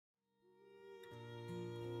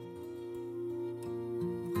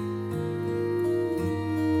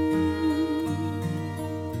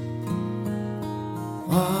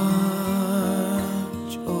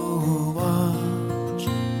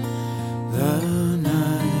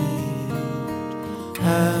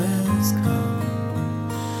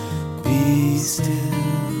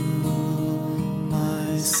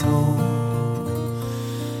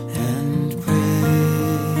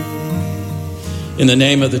In the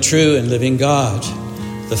name of the true and living God,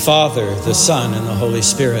 the Father, the Son, and the Holy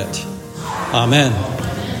Spirit. Amen.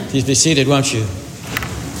 Please be seated, won't you? I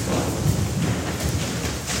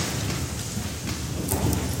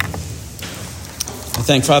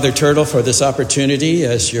thank Father Turtle for this opportunity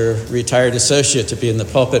as your retired associate to be in the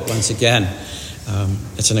pulpit once again.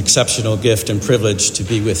 It's an exceptional gift and privilege to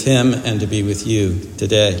be with him and to be with you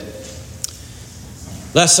today.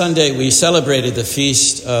 Last Sunday, we celebrated the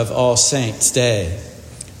Feast of All Saints' Day,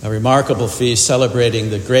 a remarkable feast celebrating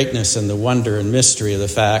the greatness and the wonder and mystery of the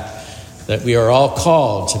fact that we are all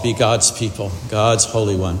called to be God's people, God's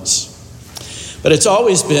holy ones. But it's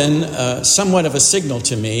always been somewhat of a signal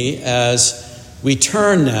to me as we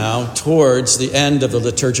turn now towards the end of the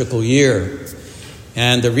liturgical year.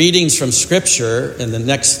 And the readings from Scripture in the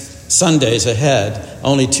next Sundays ahead,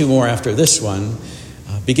 only 2 more after this one,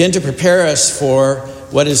 begin to prepare us for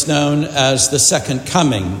what is known as the second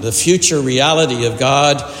coming, the future reality of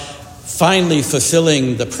God finally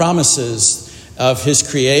fulfilling the promises of his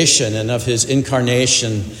creation and of his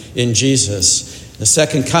incarnation in Jesus. The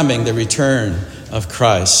second coming, the return of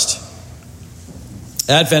Christ.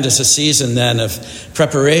 Advent is a season then of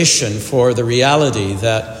preparation for the reality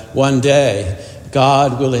that one day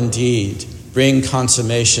God will indeed bring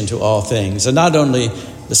consummation to all things. And not only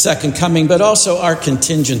the second coming, but also our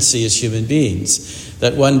contingency as human beings,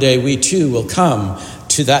 that one day we too will come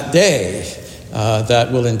to that day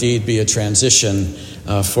that will indeed be a transition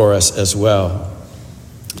for us as well.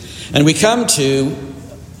 And we come to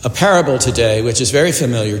a parable today, which is very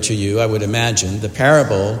familiar to you, I would imagine, the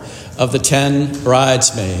parable of the 10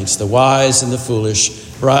 bridesmaids, the wise and the foolish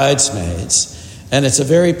bridesmaids. And it's a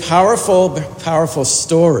very powerful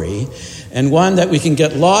story, and one that we can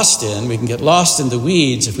get lost in. We can get lost in the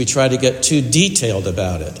weeds if we try to get too detailed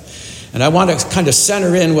about it. And I want to kind of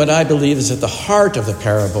center in what I believe is at the heart of the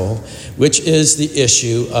parable, which is the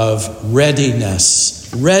issue of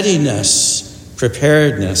readiness. Readiness,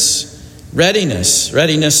 preparedness, readiness.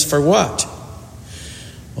 Readiness for what?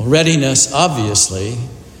 Well, readiness, obviously,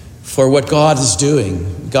 for what God is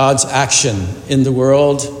doing, God's action in the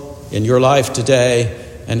world, in your life today,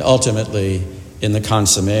 and ultimately in the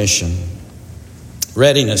consummation.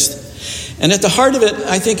 Readiness. And at the heart of it,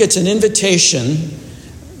 I think it's an invitation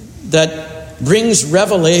that brings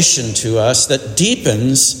revelation to us, that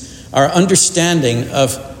deepens our understanding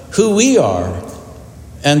of who we are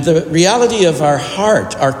and the reality of our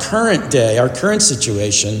heart, our current day, our current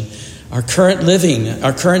situation, our current living,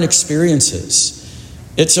 our current experiences.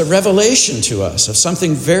 It's a revelation to us of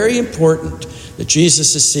something very important that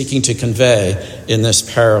Jesus is seeking to convey in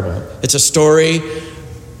this parable. It's a story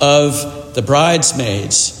of the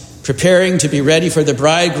bridesmaids preparing to be ready for the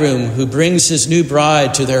bridegroom who brings his new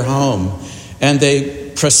bride to their home. And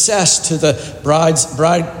they process to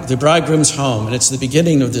the bridegroom's home. And it's the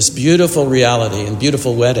beginning of this beautiful reality and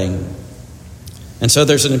beautiful wedding. And so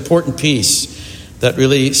there's an important piece that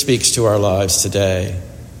really speaks to our lives today.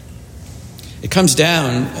 It comes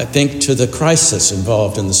down, I think, to the crisis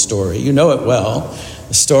involved in the story. You know it well.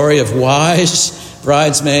 The story of wise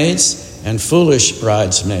bridesmaids and foolish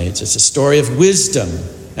bridesmaids. It's a story of wisdom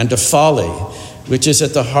and of folly, which is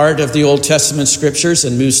at the heart of the Old Testament scriptures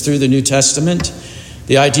and moves through the New Testament.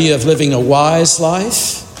 The idea of living a wise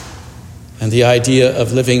life and the idea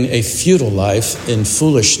of living a futile life in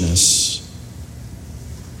foolishness.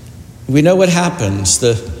 We know what happens.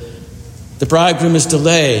 The bridegroom is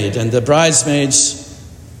delayed, and the bridesmaids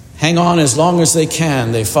hang on as long as they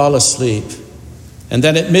can. They fall asleep. And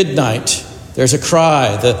then at midnight, there's a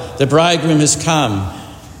cry. The bridegroom has come,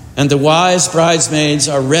 and the wise bridesmaids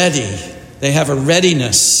are ready. They have a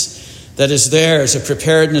readiness that is theirs, a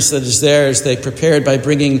preparedness that is theirs. They prepared by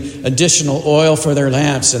bringing additional oil for their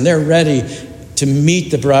lamps, and they're ready to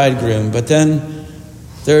meet the bridegroom. But then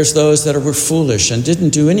there's those that were foolish and didn't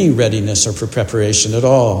do any readiness or preparation at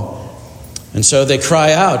all. And so they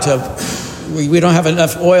cry out, we don't have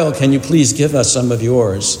enough oil. Can you please give us some of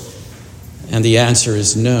yours? And the answer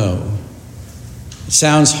is no. It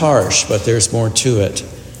sounds harsh, but there's more to it,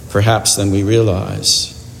 perhaps, than we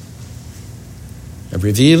realize. A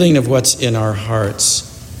revealing of what's in our hearts.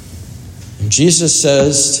 And Jesus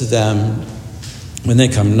says to them, when they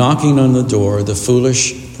come knocking on the door, the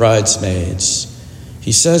foolish bridesmaids,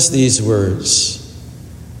 he says these words,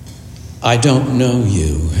 I don't know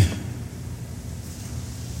you.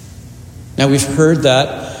 Now, we've heard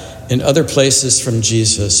that in other places from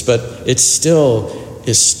Jesus, but it still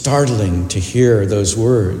is startling to hear those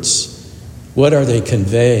words. What are they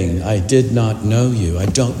conveying? I did not know you. I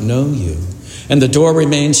don't know you. And the door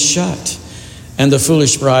remains shut, and the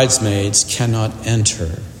foolish bridesmaids cannot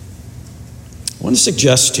enter. I want to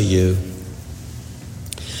suggest to you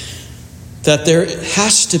that there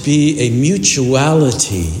has to be a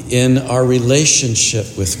mutuality in our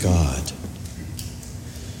relationship with God.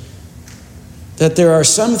 That there are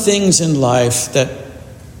some things in life that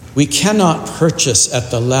we cannot purchase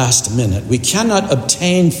at the last minute. We cannot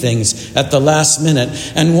obtain things at the last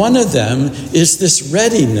minute. And one of them is this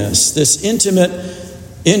readiness, this intimate,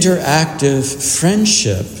 interactive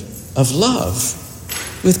friendship of love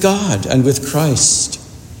with God and with Christ.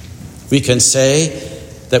 We can say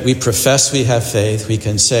that we profess we have faith. We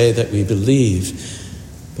can say that we believe.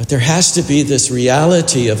 But there has to be this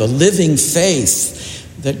reality of a living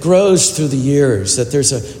faith that grows through the years, that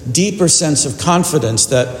there's a deeper sense of confidence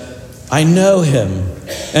that I know him,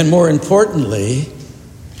 and more importantly,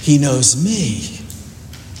 he knows me.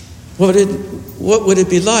 What would it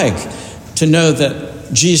be like to know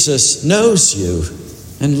that Jesus knows you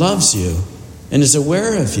and loves you and is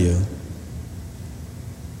aware of you?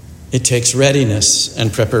 It takes readiness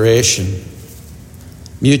and preparation,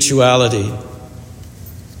 mutuality.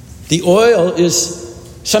 The oil is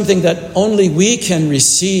something that only we can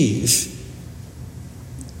receive,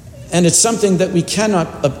 and it's something that we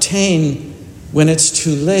cannot obtain when it's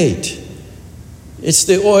too late. It's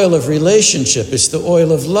the oil of relationship. It's the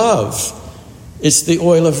oil of love. It's the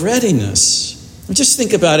oil of readiness. And just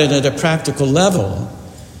think about it at a practical level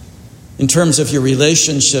in terms of your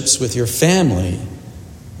relationships with your family,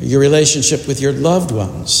 your relationship with your loved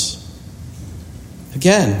ones.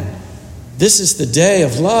 Again, this is the day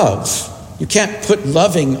of love. You can't put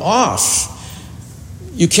loving off.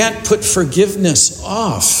 You can't put forgiveness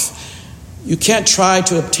off. You can't try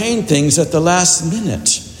to obtain things at the last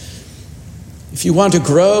minute. If you want to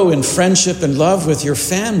grow in friendship and love with your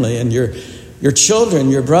family and your children,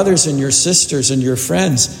 your brothers and your sisters and your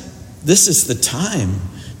friends, this is the time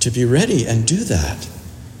to be ready and do that.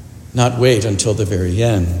 Not wait until the very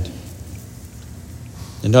end.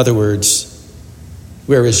 In other words,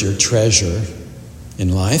 where is your treasure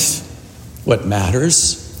in life? What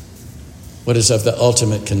matters? What is of the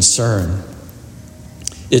ultimate concern?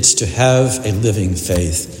 It's to have a living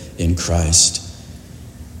faith in Christ.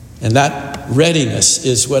 And that readiness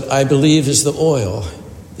is what I believe is the oil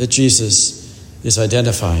that Jesus is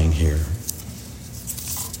identifying here.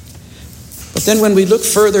 But then when we look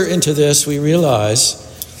further into this, we realize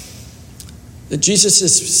that Jesus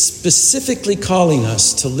is specifically calling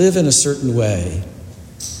us to live in a certain way,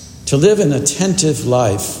 to live an attentive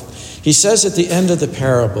life. He says at the end of the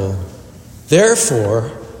parable,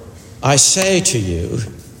 "Therefore, I say to you,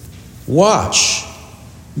 watch,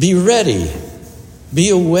 be ready, be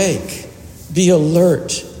awake, be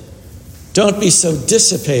alert. Don't be so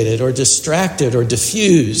dissipated or distracted or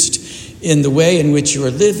diffused in the way in which you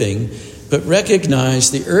are living, but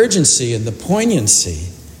recognize the urgency and the poignancy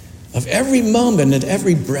of every moment and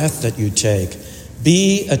every breath that you take.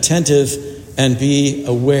 Be attentive and be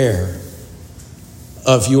aware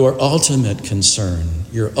of your ultimate concern,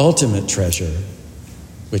 your ultimate treasure,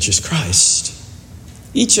 which is Christ."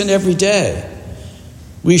 Each and every day,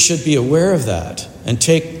 we should be aware of that and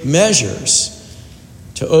take measures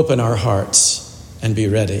to open our hearts and be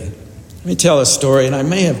ready. Let me tell a story, and I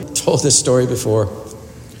may have told this story before,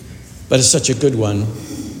 but it's such a good one.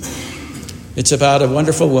 It's about a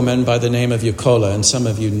wonderful woman by the name of Yukola, and some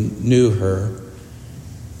of you knew her.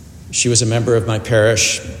 She was a member of my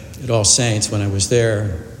parish at All Saints when I was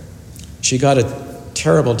there. She got a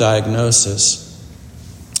terrible diagnosis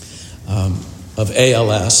of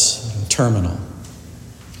ALS, terminal,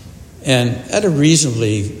 and at a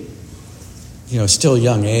reasonably, still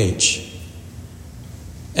young age.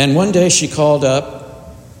 And one day she called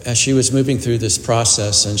up as she was moving through this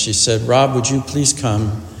process, and she said, "Rob, would you please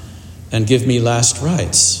come and give me last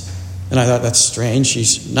rites?" And I thought, that's strange.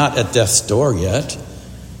 She's not at death's door yet,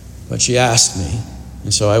 but she asked me,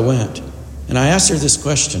 and so I went. And I asked her this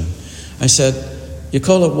question. I said,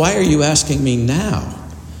 "Yukola, why are you asking me now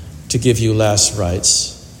to give you last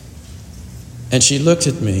rites?" And she looked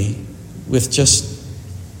at me with just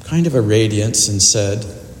kind of a radiance and said,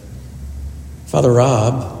 "Father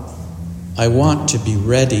Rob, I want to be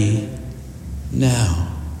ready now.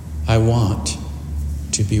 I want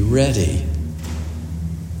to be ready."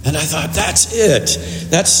 And I thought, that's it.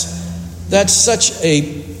 That's such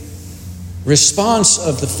a response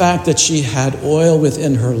of the fact that she had oil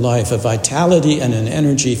within her life, a vitality and an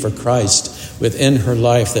energy for Christ within her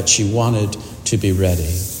life, that she wanted to be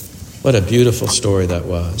ready. What a beautiful story that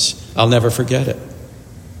was. I'll never forget it.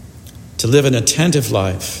 To live an attentive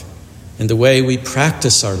life in the way we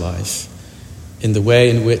practice our life, in the way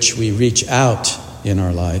in which we reach out in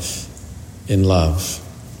our life in love.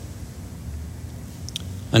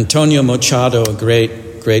 Antonio Machado, a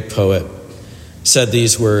great poet, said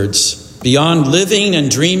these words, Beyond living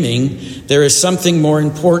and dreaming, there is something more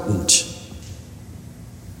important: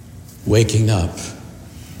 waking up.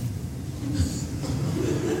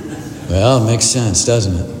 Well, it makes sense,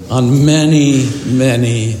 doesn't it? On many,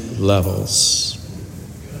 many levels.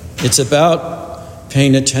 It's about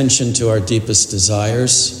paying attention to our deepest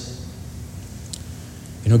desires.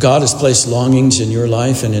 God has placed longings in your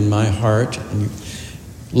life and in my heart, and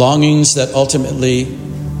longings that ultimately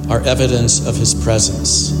are evidence of his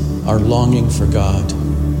presence, our longing for God.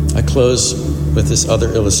 I close with this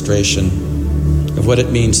other illustration of what it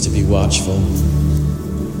means to be watchful.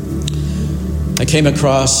 I came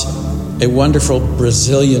across a wonderful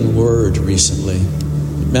Brazilian word recently.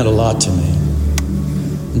 It meant a lot to me.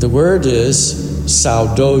 The word is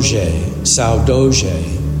saudade.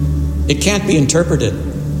 Saudade. It can't be interpreted.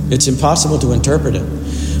 It's impossible to interpret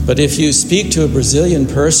it. But if you speak to a Brazilian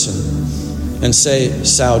person and say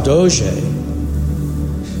saudade,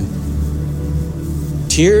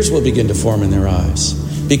 tears will begin to form in their eyes,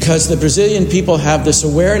 because the Brazilian people have this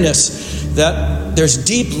awareness that there's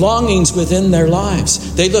deep longings within their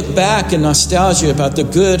lives. They look back in nostalgia about the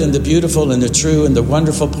good and the beautiful and the true and the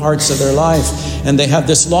wonderful parts of their life, and they have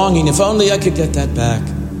this longing, if only I could get that back.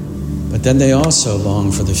 But then they also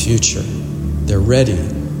long for the future. They're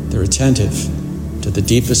ready. They're attentive to the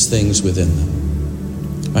deepest things within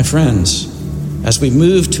them. My friends, as we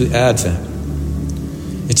move to Advent,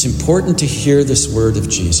 it's important to hear this word of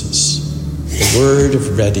Jesus, the word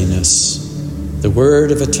of readiness, the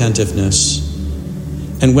word of attentiveness.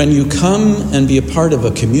 And when you come and be a part of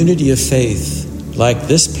a community of faith like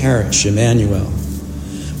this parish, Emmanuel,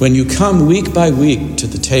 when you come week by week to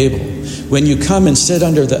the table, when you come and sit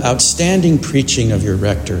under the outstanding preaching of your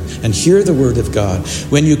rector and hear the word of God,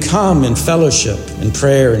 when you come in fellowship and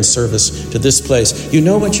prayer and service to this place, you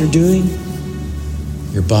know what you're doing?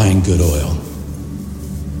 You're buying good oil.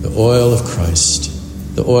 The oil of Christ,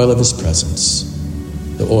 the oil of his presence,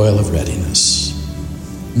 the oil of readiness.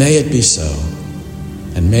 May it be so,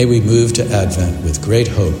 and may we move to Advent with great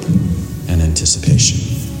hope and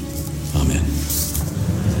anticipation.